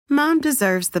Mom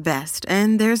deserves the best,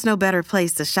 and there's no better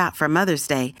place to shop for Mother's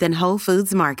Day than Whole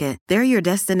Foods Market. They're your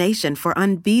destination for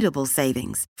unbeatable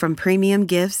savings, from premium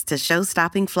gifts to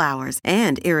show-stopping flowers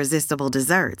and irresistible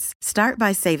desserts. Start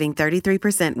by saving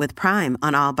 33% with Prime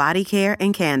on all body care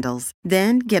and candles.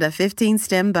 Then get a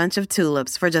 15-stem bunch of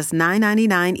tulips for just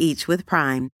 $9.99 each with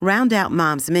Prime. Round out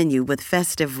Mom's menu with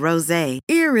festive rosé,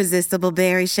 irresistible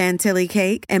berry chantilly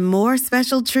cake, and more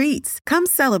special treats. Come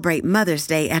celebrate Mother's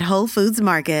Day at Whole Foods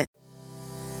Market.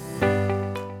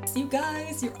 You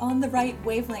guys, you're on the right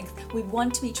wavelength. We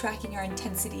want to be tracking our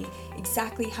intensity,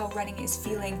 exactly how running is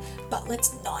feeling, but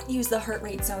let's not use the heart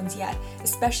rate zones yet,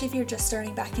 especially if you're just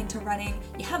starting back into running,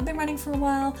 you haven't been running for a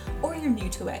while, or you're new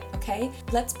to it, okay?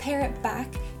 Let's pair it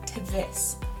back to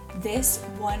this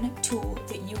one tool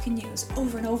that you can use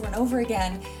over and over and over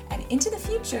again and into the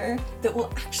future that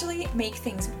will actually make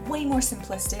things way more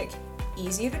simplistic,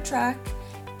 easier to track,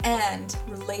 and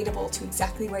relatable to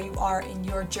exactly where you are in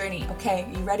your journey.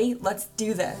 Okay, you ready? Let's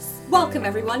do this. Welcome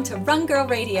everyone to Run Girl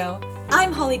Radio.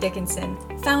 I'm Holly Dickinson,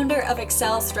 founder of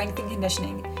Excel Strength and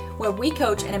Conditioning, where we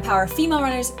coach and empower female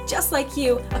runners just like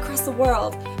you across the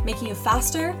world, making you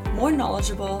faster, more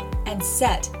knowledgeable, and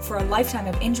set for a lifetime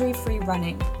of injury-free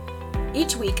running.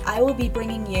 Each week, I will be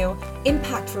bringing you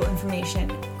impactful information,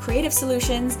 creative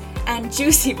solutions, and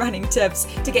juicy running tips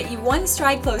to get you one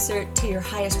stride closer to your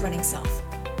highest running self.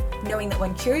 Knowing that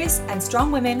when curious and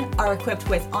strong women are equipped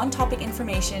with on-topic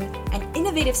information and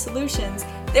innovative solutions,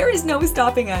 there is no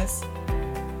stopping us.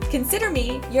 Consider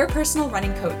me your personal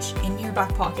running coach in your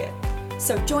back pocket.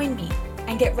 So join me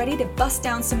and get ready to bust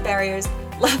down some barriers,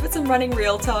 laugh at some running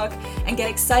real talk, and get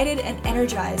excited and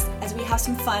energized as we have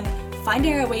some fun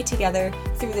finding our way together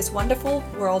through this wonderful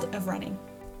world of running.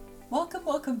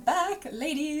 Welcome back,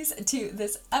 ladies, to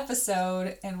this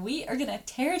episode, and we are gonna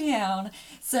tear down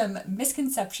some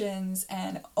misconceptions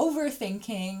and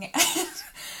overthinking.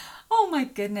 Oh my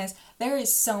goodness, there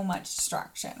is so much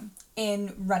distraction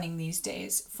in running these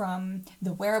days, from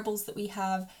the wearables that we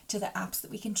have to the apps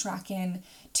that we can track in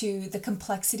to the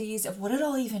complexities of what it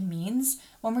all even means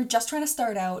when we're just trying to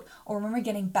start out or when we're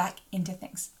getting back into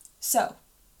things. So,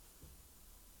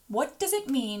 what does it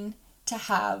mean to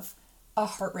have a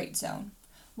heart rate zone?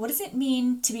 What does it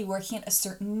mean to be working at a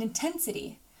certain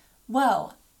intensity?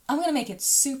 Well, I'm going to make it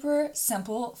super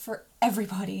simple for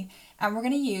everybody, and we're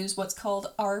going to use what's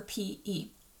called RPE,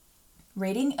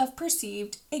 Rating of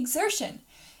Perceived Exertion.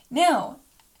 Now,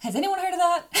 has anyone heard of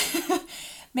that?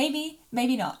 Maybe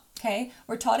not, okay?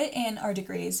 We're taught it in our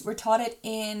degrees. We're taught it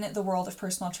in the world of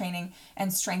personal training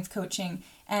and strength coaching,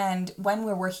 and when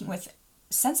we're working with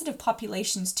sensitive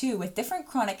populations too, with different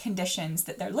chronic conditions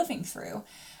that they're living through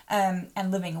and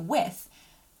living with.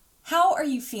 How are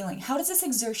you feeling? How does this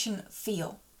exertion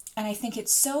feel? And I think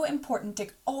it's so important to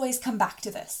always come back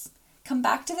to this. Come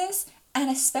back to this, and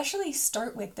especially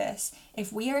start with this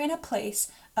if we are in a place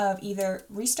of either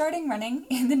restarting running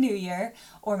in the new year,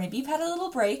 or maybe you've had a little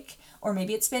break, or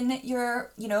maybe it's been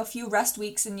a few rest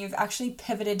weeks and you've actually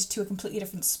pivoted to a completely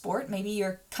different sport. Maybe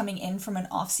you're coming in from an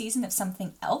off season of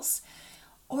something else.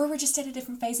 Or we're just at a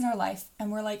different phase in our life and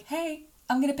we're like, hey,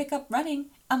 I'm going to pick up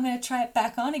running. I'm going to try it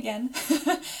back on again.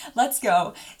 Let's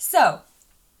go. So,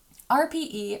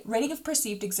 RPE, Rating of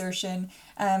Perceived Exertion,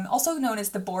 also known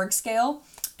as the Borg scale.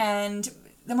 And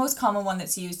the most common one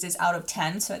that's used is out of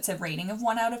 10. So it's a rating of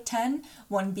 1 out of 10,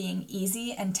 1 being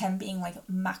easy and 10 being like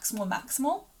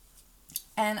maximal.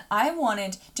 And I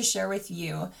wanted to share with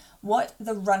you what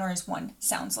the runner's one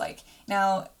sounds like.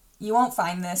 Now, you won't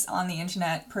find this on the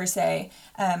internet per se.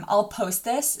 I'll post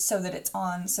this so that it's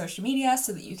on social media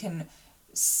so that you can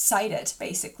cite it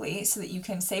basically, so that you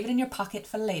can save it in your pocket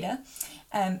for later.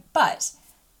 But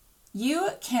you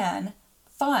can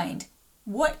find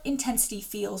what intensity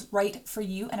feels right for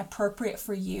you and appropriate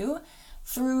for you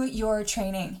through your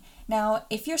training. Now,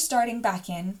 if you're starting back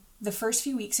in, the first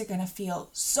few weeks are going to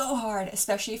feel so hard,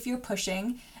 especially if you're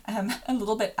pushing a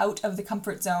little bit out of the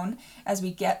comfort zone as we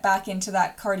get back into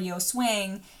that cardio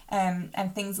swing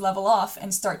and things level off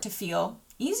and start to feel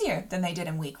easier than they did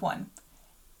in week 1.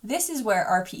 This is where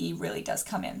RPE really does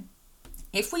come in.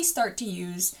 If we start to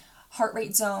use heart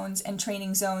rate zones and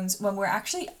training zones when we're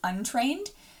actually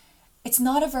untrained, it's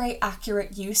not a very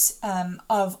accurate use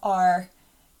of our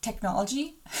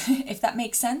technology, if that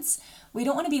makes sense. We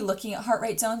don't want to be looking at heart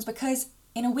rate zones because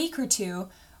in a week or two,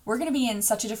 we're going to be in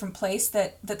such a different place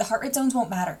that the heart rate zones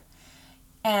won't matter.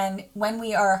 And when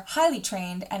we are highly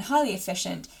trained and highly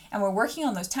efficient and we're working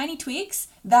on those tiny tweaks,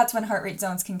 that's when heart rate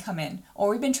zones can come in.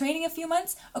 Or we've been training a few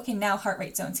months, okay, now heart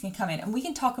rate zones can come in. And we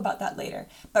can talk about that later.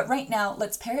 But right now,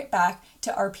 let's pair it back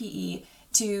to RPE,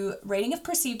 to Rating of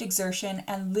Perceived Exertion,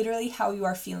 and literally how you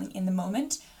are feeling in the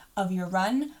moment. of your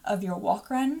run, of your walk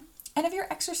run, and of your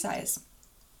exercise.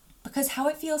 Because how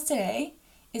it feels today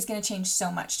is going to change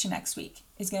so much to next week,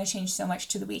 is going to change so much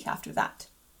to the week after that.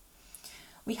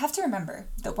 We have to remember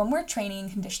that when we're training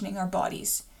and conditioning our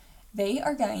bodies, they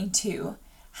are going to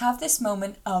have this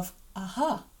moment of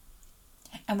aha,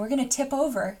 and we're going to tip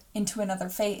over into another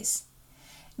phase.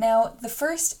 Now, the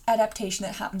first adaptation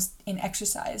that happens in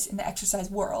exercise, in the exercise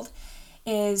world,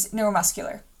 is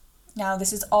neuromuscular. Now,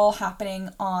 this is all happening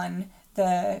on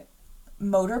the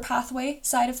motor pathway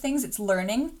side of things. It's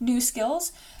learning new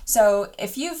skills. So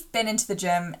if you've been into the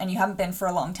gym and you haven't been for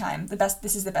a long time,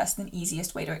 this is the best and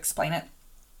easiest way to explain it.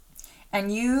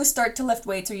 And you start to lift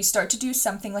weights, or you start to do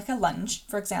something like a lunge,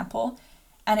 for example,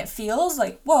 and it feels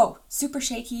like, whoa, super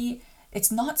shaky.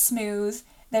 It's not smooth.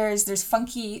 There's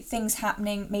funky things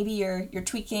happening. Maybe you're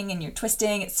tweaking and you're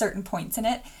twisting at certain points in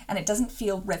it, and it doesn't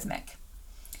feel rhythmic.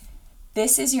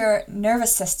 This is your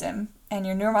nervous system and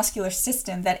your neuromuscular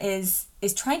system that is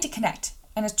trying to connect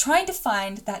and is trying to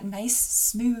find that nice,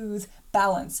 smooth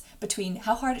balance between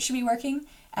how hard it should be working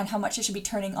and how much it should be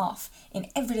turning off in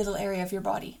every little area of your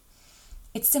body.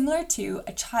 It's similar to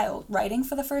a child writing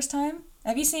for the first time.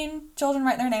 Have you seen children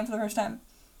write their name for the first time?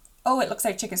 Oh, it looks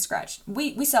like chicken scratch.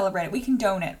 We celebrate it. We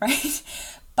condone it, right?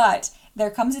 But there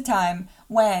comes a time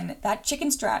when that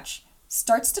chicken scratch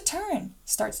starts to turn,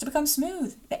 starts to become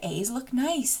smooth. The A's look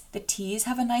nice. The T's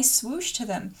have a nice swoosh to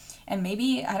them. And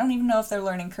maybe, I don't even know if they're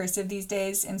learning cursive these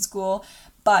days in school,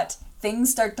 but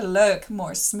things start to look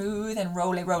more smooth and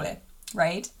roly,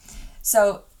 right?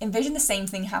 So envision the same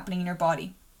thing happening in your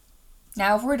body.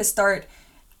 Now, if we're to start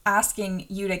asking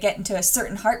you to get into a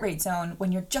certain heart rate zone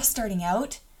when you're just starting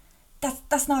out,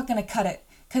 that's not going to cut it,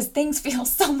 because things feel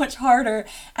so much harder,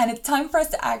 and it's time for us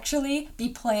to actually be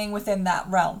playing within that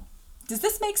realm. Does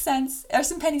this make sense? Are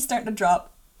some pennies starting to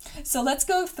drop? So let's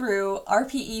go through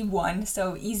RPE 1,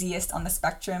 so easiest on the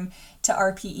spectrum, to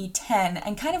RPE 10,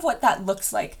 and kind of what that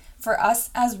looks like for us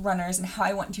as runners, and how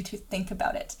I want you to think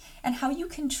about it, and how you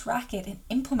can track it and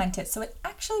implement it so it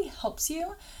actually helps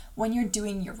you when you're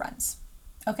doing your runs.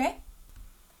 Okay?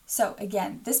 So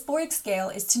again, this Borg scale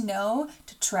is to know,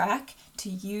 to track, to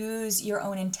use your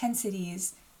own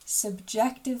intensities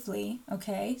subjectively,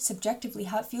 okay? Subjectively,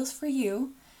 how it feels for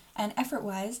you, and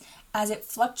effort-wise, as it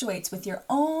fluctuates with your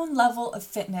own level of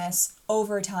fitness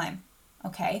over time,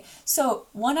 okay? So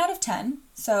 1 out of 10,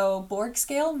 so Borg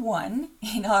scale 1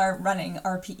 in our running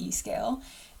RPE scale,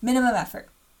 minimum effort,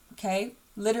 okay?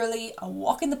 Literally a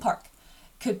walk in the park.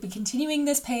 Could be continuing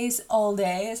this pace all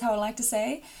day, is how I like to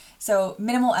say. So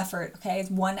minimal effort, okay, is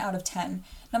 1 out of 10.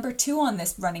 Number 2 on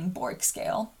this running Borg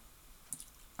scale,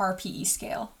 RPE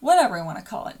scale, whatever I want to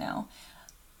call it now,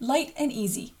 light and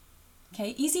easy.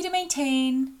 Okay, easy to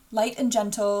maintain, light and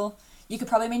gentle. You could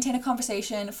probably maintain a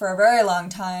conversation for a very long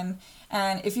time.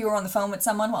 And if you were on the phone with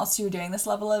someone whilst you were doing this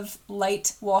level of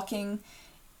light walking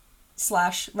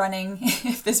 / running,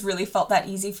 if this really felt that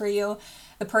easy for you,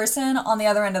 the person on the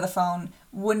other end of the phone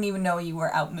wouldn't even know you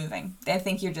were out moving. They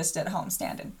think you're just at home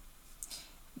standing.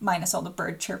 Minus all the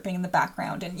bird chirping in the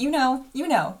background. And you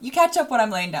catch up what I'm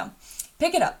laying down.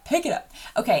 Pick it up.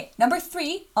 Okay, number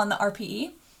 3 on the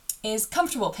RPE is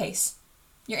comfortable pace.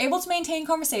 You're able to maintain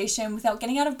conversation without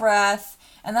getting out of breath,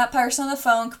 and that person on the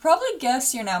phone could probably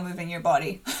guess you're now moving your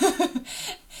body.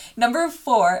 Number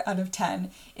 4 out of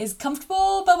 10 is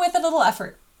comfortable but with a little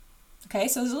effort. Okay,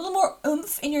 so there's a little more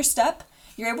oomph in your step.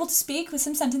 You're able to speak with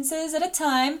some sentences at a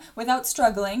time without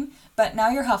struggling, but now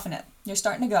you're huffing it. You're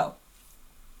starting to go.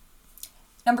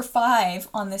 Number 5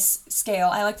 on this scale,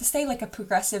 I like to say like a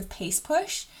progressive pace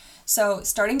push. So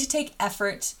starting to take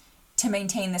effort to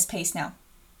maintain this pace now.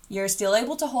 You're still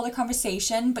able to hold a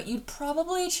conversation, but you'd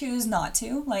probably choose not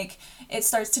to. Like, it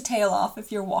starts to tail off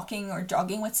if you're walking or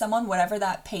jogging with someone, whatever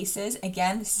that pace is.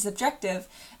 Again, this is subjective.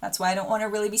 That's why I don't want to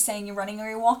really be saying you're running or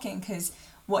you're walking, because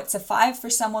what's a 5 for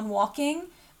someone walking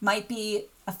might be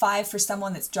a 5 for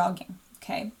someone that's jogging,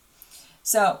 okay?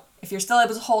 So if you're still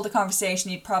able to hold a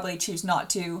conversation, you'd probably choose not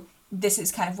to. This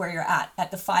is kind of where you're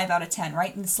at the 5 out of 10,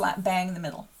 right in the slap bang in the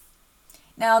middle.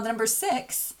 Now, the number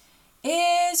 6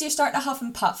 is you're starting to huff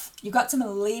and puff. You've got some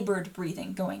labored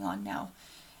breathing going on now.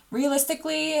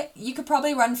 Realistically, you could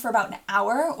probably run for about an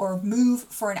hour or move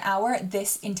for an hour at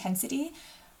this intensity,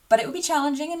 but it would be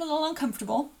challenging and a little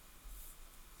uncomfortable.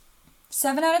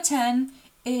 7 out of 10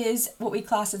 is what we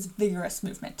class as vigorous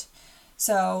movement.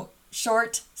 So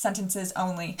short sentences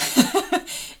only.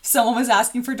 If someone was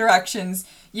asking for directions,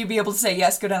 you'd be able to say,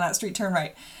 yes, go down that street, turn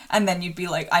right. And then you'd be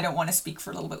like, I don't want to speak for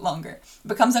a little bit longer. It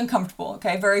becomes uncomfortable,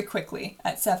 okay, very quickly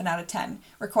at 7 out of 10.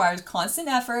 Requires constant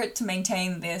effort to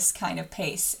maintain this kind of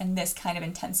pace and this kind of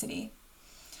intensity.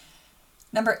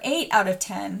 Number 8 out of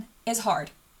 10 is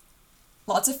hard.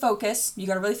 Lots of focus. You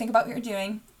got to really think about what you're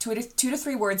doing. 2 to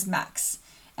 3 words max.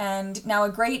 And now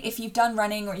if you've done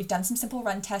running or you've done some simple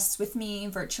run tests with me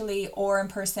virtually or in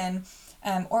person,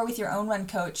 or with your own run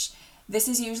coach, this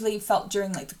is usually felt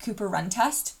during like the Cooper run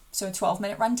test, so a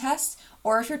 12-minute run test,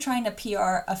 or if you're trying to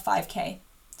PR a 5K.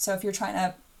 So if you're trying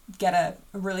to get a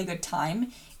really good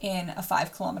time in a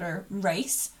 5-kilometer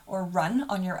race or run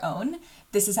on your own,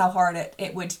 this is how hard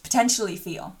it would potentially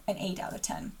feel, an 8 out of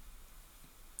 10.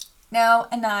 Now,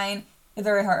 a 9,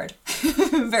 very hard,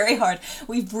 very hard.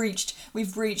 We've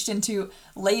reached into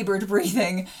labored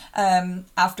breathing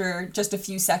after just a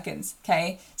few seconds,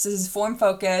 okay? So this is form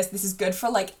focus. This is good for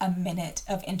like a minute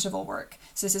of interval work.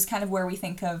 So this is kind of where we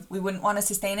think of, we wouldn't want to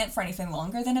sustain it for anything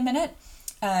longer than a minute.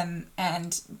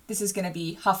 And this is going to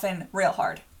be huffing real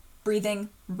hard, breathing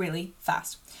really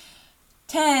fast.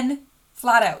 10,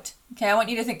 flat out. Okay, I want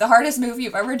you to think the hardest move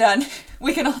you've ever done.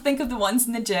 We can all think of the ones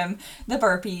in the gym, the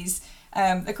burpees,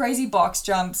 the crazy box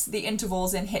jumps, the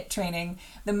intervals in HIIT training,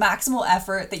 the maximal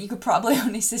effort that you could probably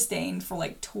only sustain for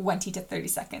like 20 to 30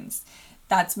 seconds.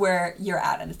 That's where you're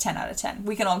at a 10 out of 10.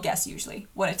 We can all guess usually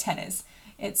what a 10 is.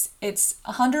 It's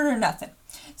 100 or nothing.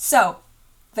 So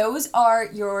those are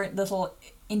your little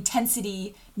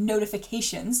intensity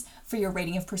notifications for your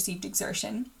rating of perceived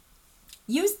exertion.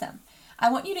 Use them. I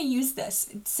want you to use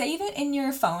this. Save it in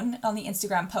your phone on the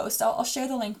Instagram post. I'll share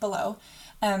the link below.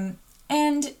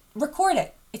 And record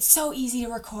it. It's so easy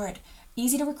to record.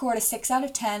 Easy to record a 6 out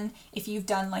of 10 if you've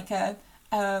done like a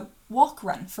walk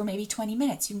run for maybe 20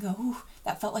 minutes. You can go, ooh,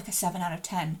 that felt like a 7 out of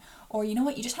 10. Or you know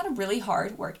what, you just had a really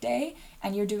hard work day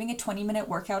and you're doing a 20-minute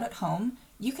workout at home.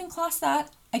 You can class that,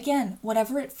 again,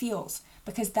 whatever it feels,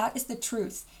 because that is the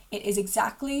truth. It is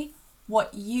exactly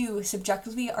what you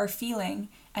subjectively are feeling,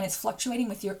 and it's fluctuating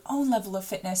with your own level of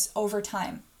fitness over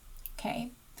time,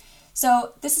 okay?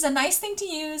 So this is a nice thing to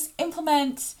use,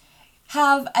 implement,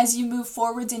 have as you move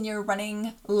forwards in your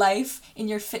running life, in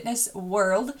your fitness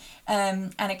world,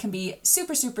 and it can be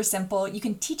super, super simple. You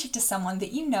can teach it to someone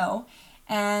that you know,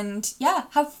 and yeah,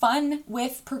 have fun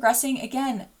with progressing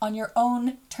again on your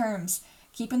own terms.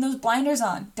 Keeping those blinders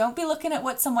on. Don't be looking at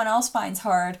what someone else finds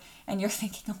hard and you're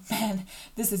thinking, oh man,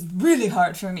 this is really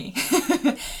hard for me.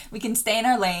 We can stay in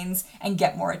our lanes and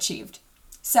get more achieved.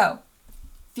 So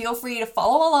feel free to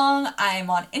follow along. I'm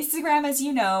on Instagram, as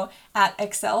you know, at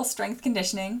Excel Strength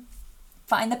Conditioning.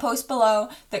 Find the post below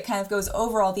that kind of goes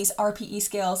over all these RPE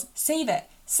scales. Save it.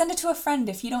 Send it to a friend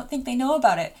if you don't think they know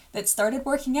about it, that started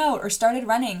working out or started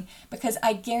running, because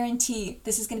I guarantee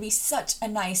this is going to be such a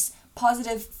nice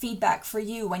positive feedback for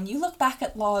you when you look back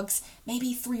at logs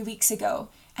maybe 3 weeks ago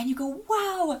and you go,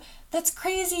 wow, that's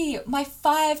crazy. My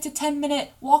 5 to 10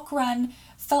 minute walk run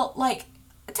felt like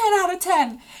 10 out of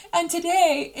 10. And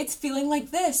today it's feeling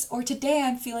like this, or today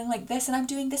I'm feeling like this and I'm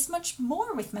doing this much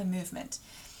more with my movement.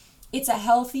 It's a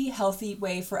healthy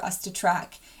way for us to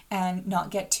track and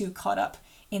not get too caught up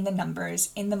in the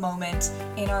numbers, in the moment,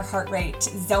 in our heart rate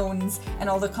zones, and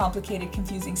all the complicated,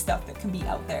 confusing stuff that can be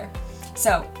out there.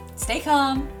 So stay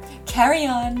calm, carry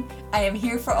on. I am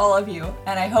here for all of you,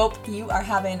 and I hope you are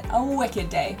having a wicked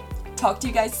day. Talk to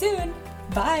you guys soon.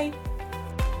 Bye.